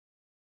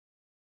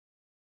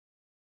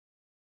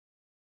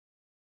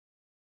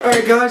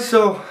Alright guys,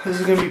 so this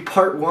is going to be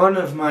part 1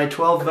 of my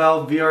 12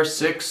 valve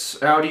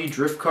VR6 Audi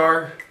drift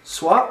car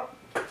swap.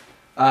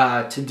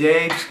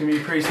 Today it's going to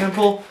be pretty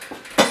simple.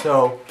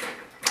 So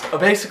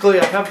basically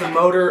I have the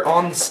motor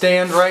on the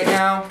stand right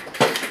now,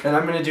 and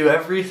I'm going to do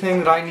everything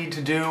that I need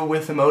to do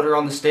with the motor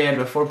on the stand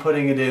before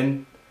putting it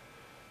in.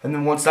 And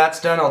then once that's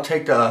done, I'll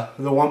take the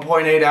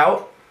 1.8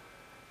 out,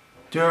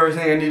 do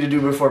everything I need to do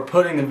before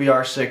putting the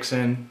VR6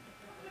 in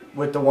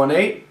with the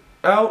 1.8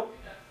 out,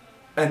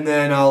 and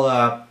then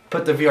I'll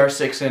put the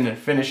VR6 in and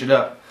finish it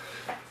up.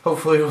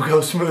 Hopefully it will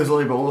go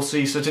smoothly, but we'll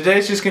see. So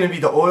today's just going to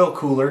be the oil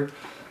cooler.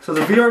 So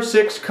the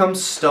VR6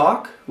 comes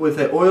stock with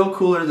an oil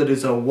cooler that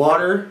is a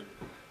water,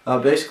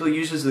 basically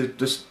uses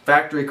this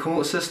factory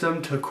coolant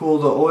system to cool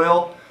the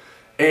oil.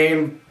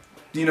 And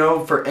you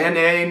know, for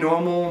NA,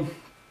 normal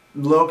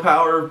low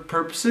power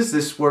purposes,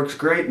 this works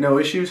great, no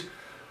issues.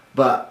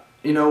 But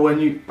you know, when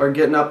you are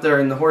getting up there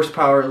in the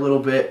horsepower a little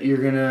bit, you're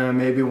gonna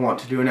maybe want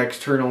to do an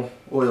external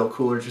oil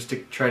cooler just to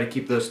try to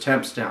keep those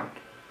temps down.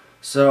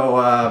 So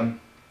I'm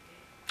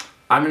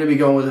gonna be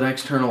going with an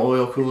external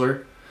oil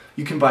cooler.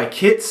 You can buy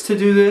kits to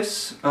do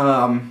this.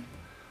 I'll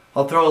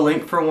throw a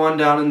link for one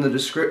down in the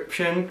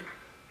description.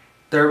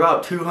 They're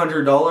about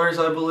 $200,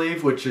 I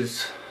believe, which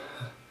is,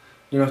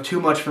 you know, too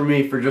much for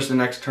me for just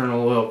an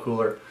external oil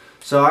cooler.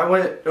 So I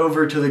went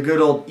over to the good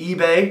old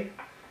eBay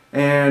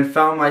and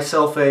found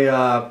myself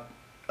a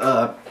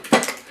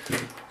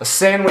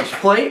sandwich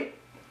plate.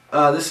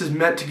 This is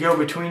meant to go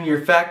between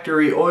your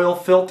factory oil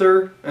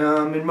filter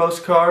in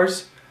most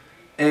cars,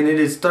 and it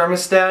is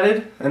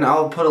thermostated, and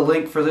I'll put a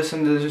link for this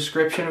in the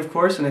description, of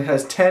course. And it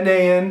has 10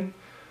 AN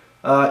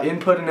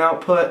input and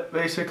output.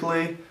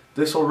 Basically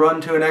this will run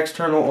to an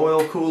external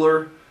oil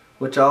cooler,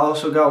 which I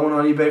also got one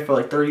on eBay for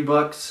like 30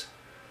 bucks.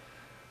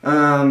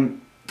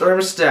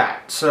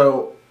 Thermostat,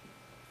 so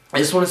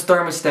this one is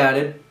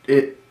thermostated.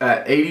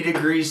 At 80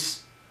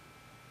 degrees,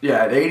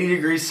 at 80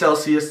 degrees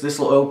Celsius, this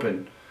will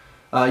open.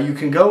 You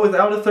can go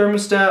without a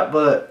thermostat,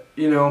 but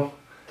you know,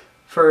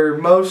 for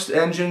most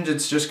engines,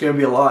 it's just going to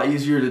be a lot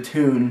easier to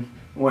tune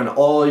when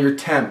all your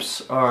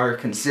temps are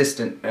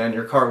consistent and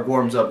your car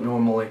warms up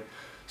normally.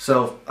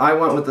 So I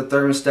went with the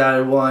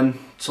thermostated one.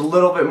 It's a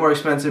little bit more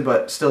expensive,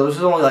 but still, this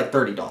is only like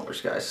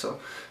 $30, guys. So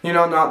you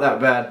know, not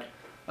that bad.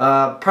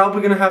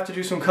 Probably going to have to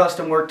do some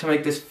custom work to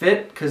make this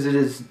fit, because it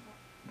is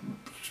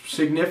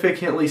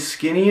significantly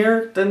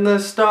skinnier than the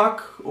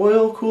stock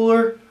oil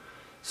cooler.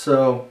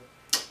 So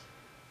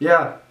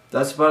yeah,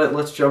 that's about it.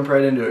 Let's jump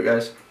right into it,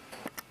 guys.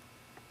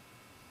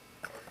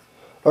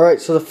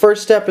 Alright, so the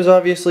first step is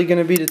obviously going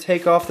to be to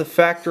take off the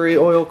factory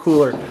oil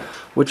cooler,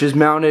 which is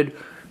mounted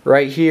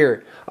right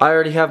here. I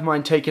already have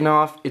mine taken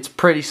off. It's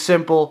pretty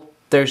simple.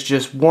 There's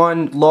just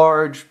one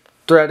large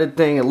threaded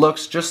thing. It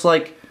looks just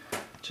like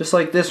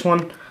this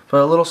one,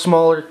 but a little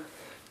smaller.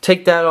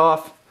 Take that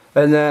off,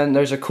 and then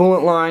there's a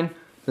coolant line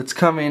that's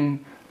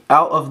coming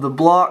out of the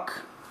block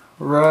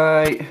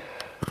right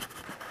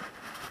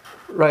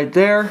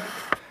there,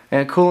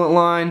 and a coolant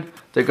line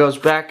that goes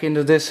back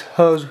into this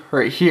hose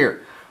right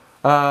here.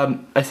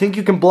 I think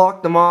you can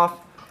block them off.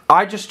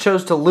 I just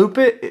chose to loop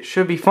it. It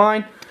should be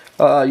fine.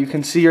 You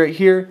can see right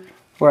here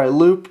where I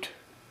looped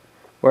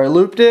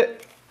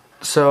it.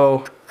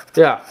 So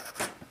yeah,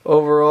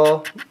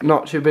 overall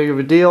not too big of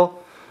a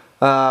deal.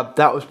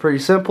 That was pretty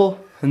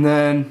simple. And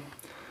then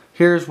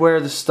here's where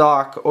the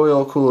stock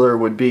oil cooler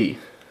would be.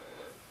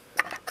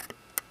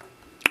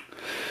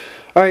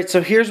 Alright,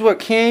 so here's what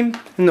came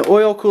in the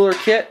oil cooler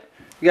kit.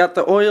 You got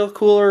the oil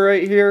cooler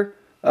right here.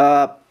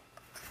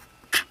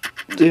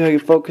 See if I can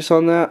focus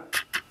on that.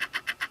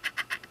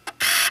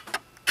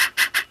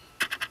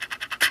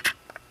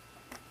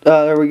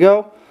 There we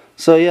go.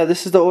 So yeah,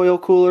 this is the oil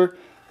cooler.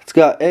 It's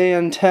got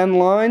AN10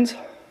 lines.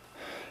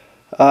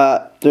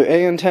 They're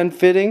AN10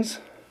 fittings.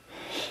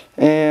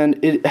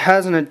 And it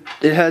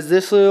has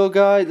this little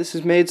guy. This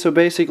is made so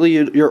basically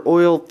your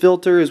oil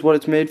filter is what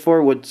it's made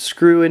for, would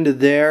screw into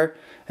there,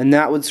 and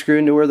that would screw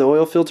into where the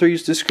oil filter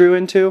used to screw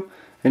into,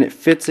 and it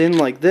fits in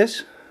like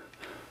this.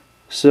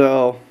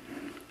 So,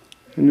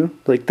 you know,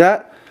 like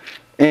that.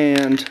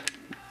 And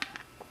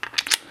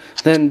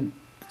then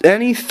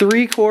any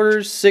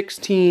 3/4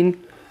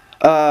 16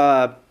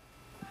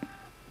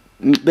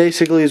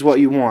 basically is what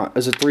you want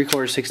as a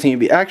 3/4 16. It'd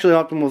be actually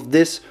optimal if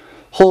this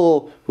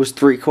hole was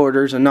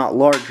 3/4 and not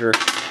larger,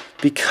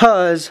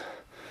 because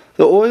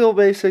the oil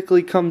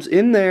basically comes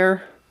in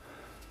there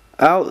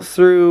out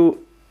through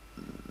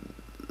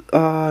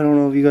I don't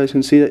know if you guys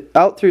can see it,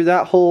 out through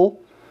that hole,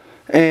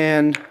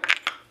 and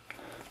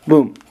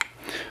boom.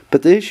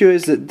 But the issue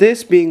is that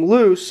this being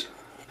loose,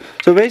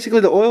 so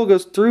basically the oil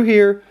goes through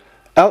here,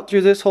 out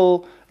through this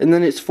hole, and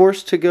then it's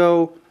forced to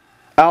go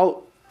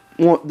out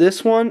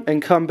this one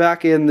and come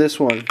back in this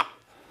one.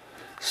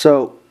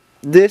 So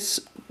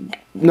this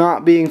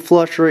not being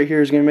flush right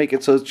here is going to make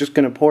it so it's just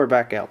going to pour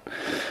back out.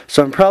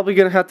 So I'm probably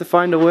going to have to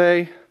find a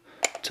way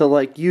to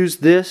like use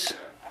this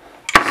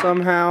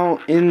somehow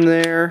in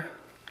there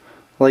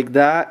like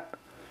that.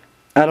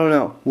 I don't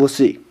know. We'll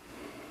see.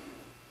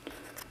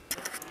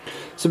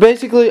 So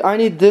basically I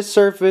need this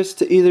surface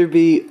to either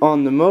be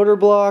on the motor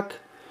block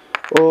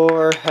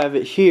or have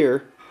it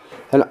here.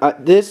 And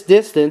this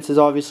distance is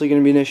obviously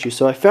going to be an issue.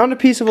 So I found a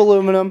piece of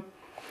aluminum.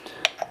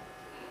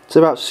 It's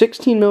about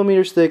 16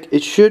 millimeters thick.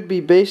 It should be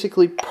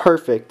basically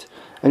perfect.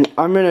 And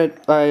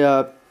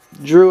I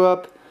drew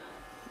up,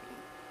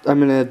 my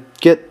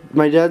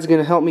dad's going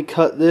to help me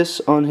cut this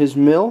on his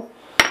mill.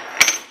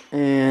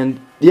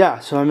 And yeah,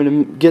 so I'm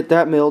going to get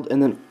that milled.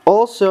 And then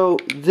also,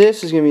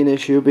 this is going to be an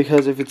issue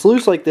because if it's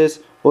loose like this,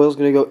 oil's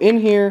going to go in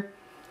here,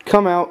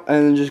 come out,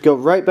 and then just go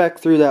right back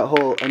through that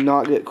hole and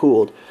not get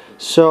cooled.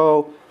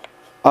 So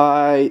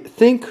I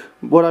think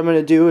what I'm going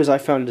to do is I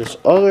found this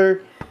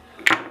other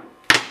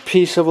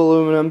piece of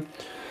aluminum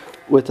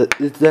with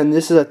then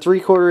this is a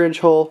 3/4 inch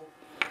hole,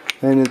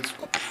 and it's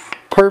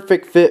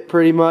perfect fit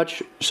pretty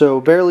much,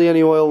 so barely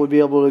any oil would be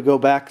able to go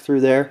back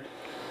through there.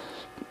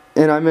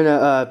 And I'm going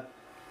to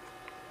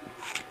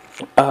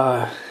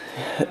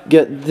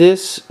get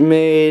this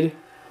made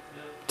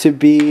to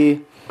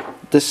be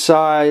the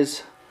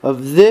size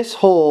of this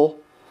hole,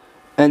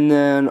 and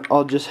then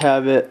I'll just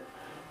have it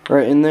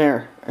right in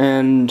there.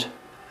 And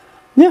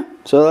yeah,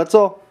 so that's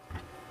all.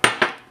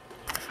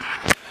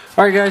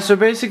 Alright guys, so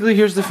basically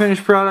here's the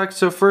finished product.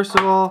 So first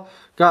of all,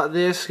 got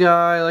this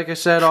guy, like I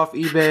said, off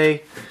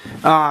eBay.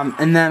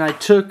 And then I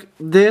took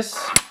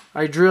this,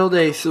 I drilled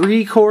a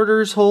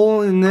 3/4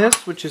 hole in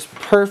this, which is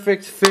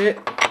perfect fit.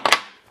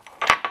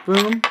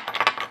 Boom.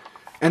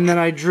 And then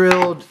I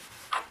drilled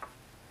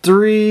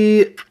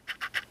 3/8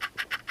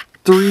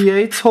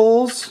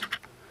 holes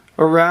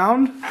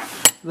around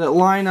that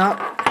line up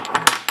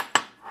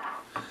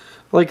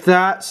like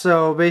that.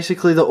 So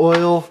basically the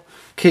oil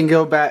can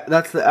go back.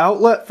 That's the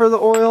outlet for the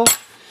oil.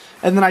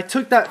 And then I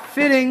took that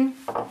fitting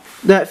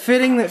that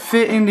fit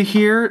into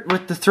here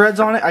with the threads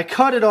on it. I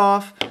cut it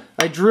off,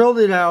 I drilled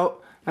it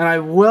out, and I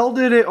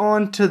welded it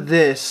onto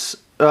this.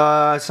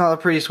 It's not the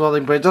prettiest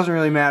welding, but it doesn't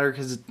really matter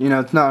because, you know,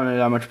 it's not under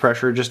that much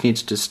pressure. It just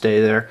needs to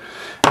stay there.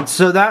 And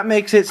so that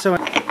makes it so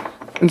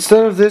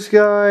instead of this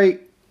guy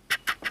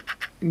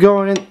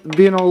going in,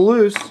 being all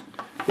loose,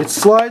 it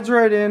slides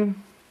right in,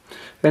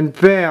 and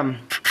bam.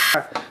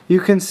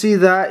 You can see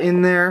that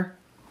in there.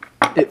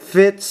 It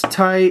fits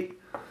tight.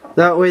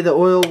 That way the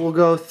oil will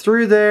go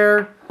through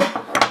there.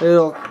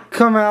 It'll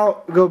come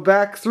out, go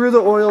back through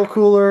the oil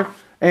cooler,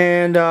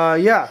 and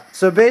yeah.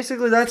 So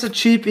basically that's a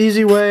cheap,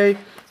 easy way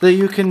that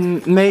you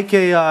can make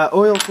a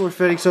oil cooler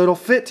fitting. So it'll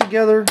fit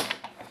together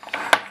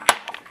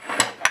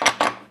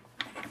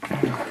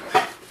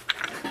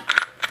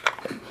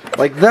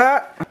like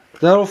that.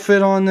 That'll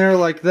fit on there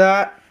like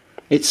that.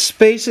 It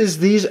spaces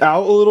these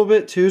out a little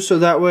bit too, so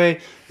that way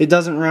it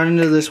doesn't run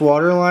into this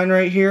water line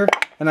right here,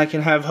 and I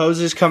can have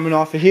hoses coming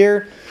off of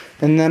here.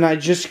 And then I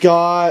just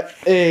got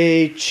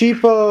a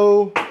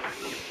cheapo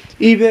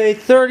eBay,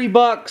 30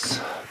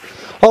 bucks.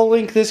 I'll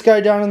link this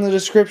guy down in the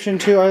description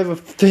too. I have a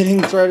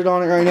fitting threaded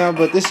on it right now,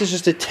 but this is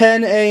just a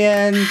 10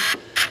 AN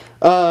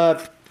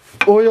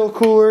oil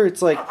cooler.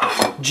 It's like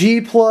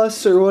G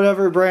Plus or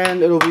whatever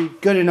brand. It'll be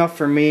good enough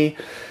for me.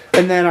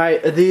 And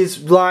then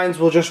these lines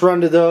will just run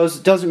to those.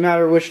 It doesn't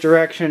matter which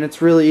direction.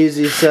 It's really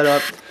easy to set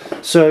up.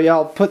 So yeah,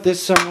 I'll put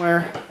this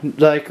somewhere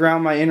like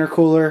around my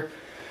intercooler.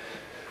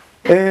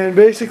 And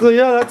basically,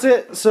 yeah, that's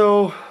it.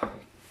 So,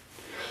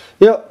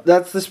 yep,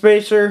 that's the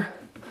spacer.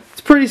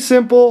 It's pretty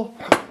simple.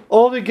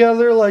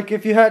 Altogether, like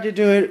if you had to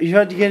do it, you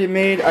had to get it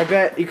made, I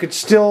bet you could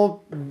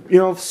still, you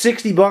know,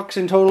 60 bucks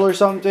in total or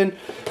something,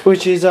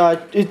 which is,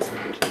 it's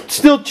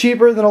still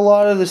cheaper than a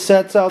lot of the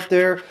sets out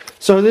there.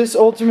 So this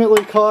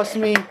ultimately cost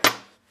me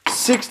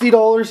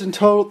 $60 in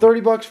total,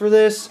 30 bucks for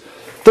this,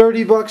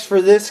 30 bucks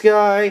for this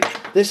guy.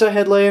 This I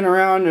had laying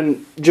around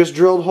and just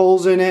drilled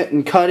holes in it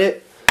and cut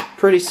it.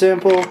 Pretty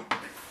simple.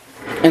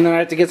 And then I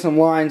have to get some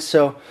lines,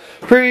 so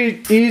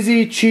pretty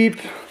easy,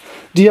 cheap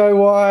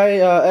DIY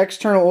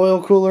external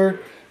oil cooler.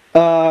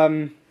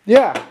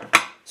 Yeah,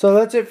 so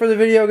that's it for the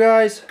video,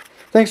 guys.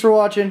 Thanks for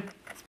watching.